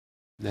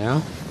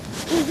Now?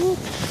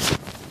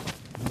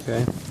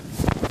 Okay.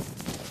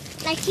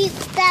 I keep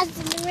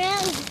dancing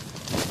around.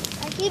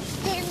 I keep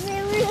dancing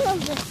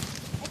around.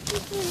 I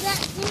keep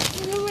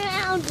dancing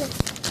around.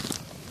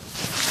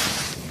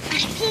 I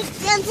keep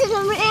dancing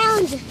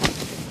around.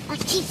 I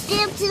keep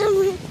dancing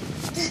around.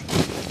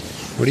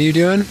 What are you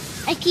doing?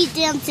 I keep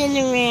dancing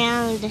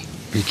around.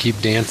 You keep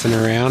dancing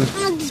around?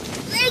 I'm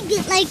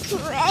breaking like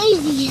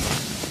crazy.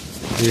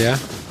 Yeah?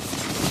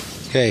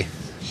 Okay,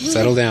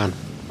 settle down.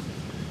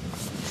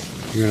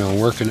 You're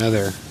gonna work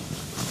another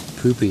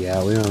poopy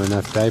out. We don't have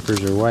enough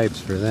diapers or wipes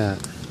for that.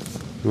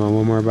 You want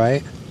one more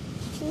bite?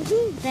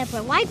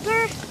 Diaper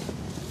wiper.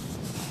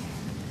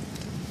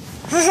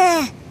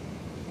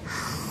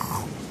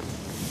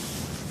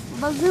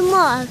 But two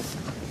more.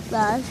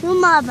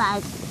 Two more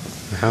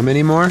bags. How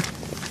many more?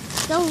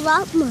 So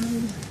lot more.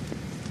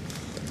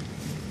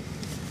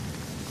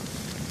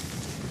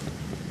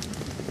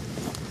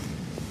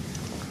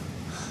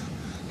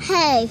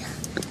 Hey,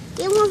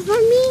 get one for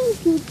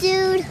me,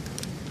 dude.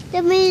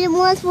 Give me the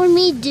one for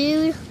me,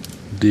 dude.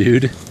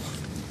 Dude?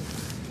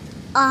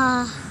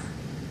 Uh,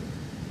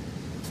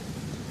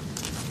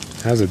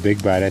 That was a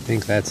big bite. I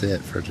think that's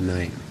it for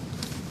tonight.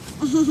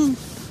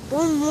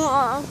 one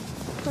more.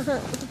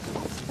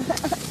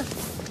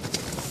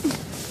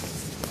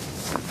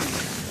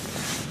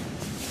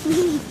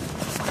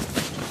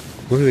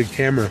 Look at the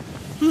camera.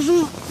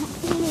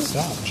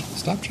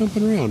 Stop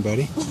jumping around,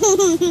 buddy.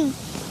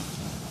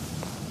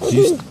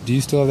 Do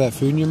you still have that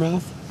food in your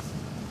mouth?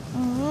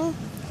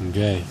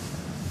 Okay.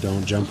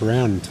 Don't jump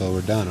around until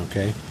we're done,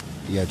 okay?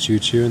 You gotta chew,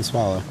 chew, and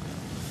swallow.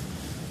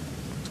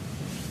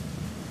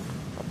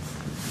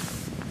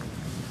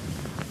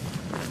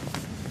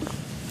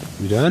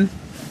 You done?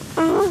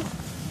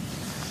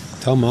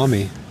 Tell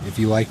Mommy if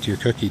you liked your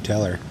cookie,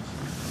 tell her.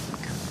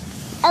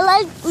 I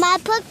like my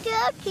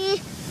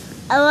cookie.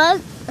 I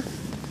like.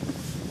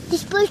 You're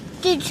supposed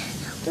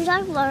to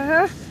talk about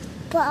her,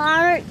 put on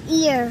her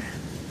ear.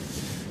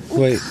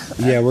 Wait,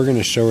 yeah, we're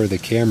gonna show her the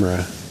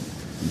camera,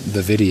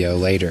 the video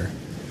later.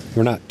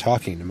 We're not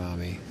talking to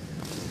Mommy.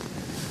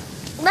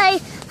 I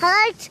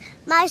liked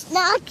my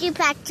snacky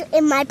pack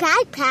in my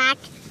backpack.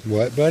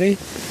 What, buddy?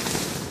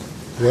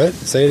 What?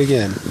 Say it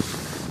again.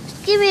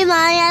 Excuse me,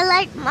 Mommy. I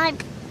like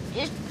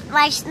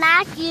my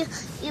snack you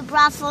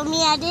brought for me.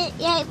 I didn't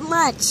eat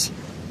much.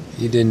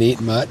 You didn't eat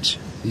much?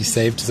 You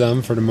saved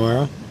some for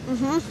tomorrow?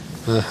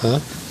 Uh-huh.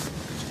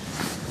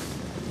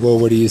 Well,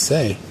 what do you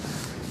say?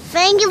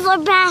 Thank you for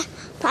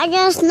packing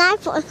a snack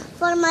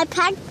for my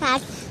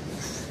backpack.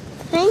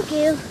 Thank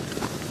you.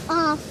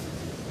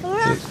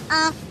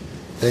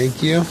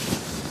 Thank you.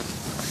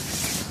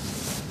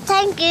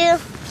 Thank you.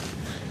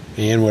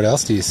 And what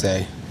else do you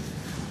say?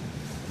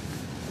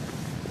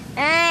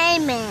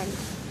 Amen.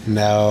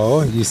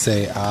 No, you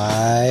say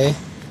I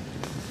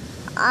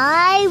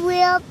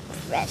will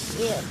press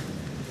you.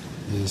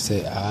 You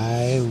say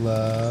I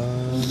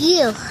love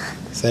You.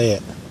 Say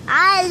it.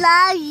 I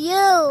love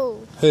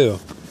you. Who?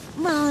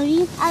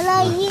 Mommy. I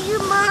love you,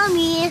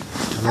 Mommy.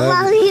 I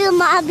love you,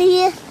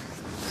 Mommy.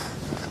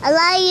 I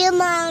love you,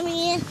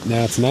 Mommy.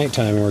 Now it's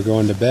nighttime and we're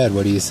going to bed.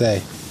 What do you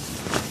say?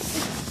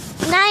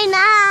 Night,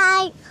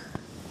 night.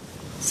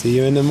 See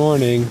you in the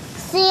morning.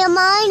 See you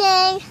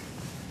morning.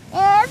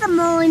 In the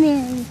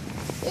morning.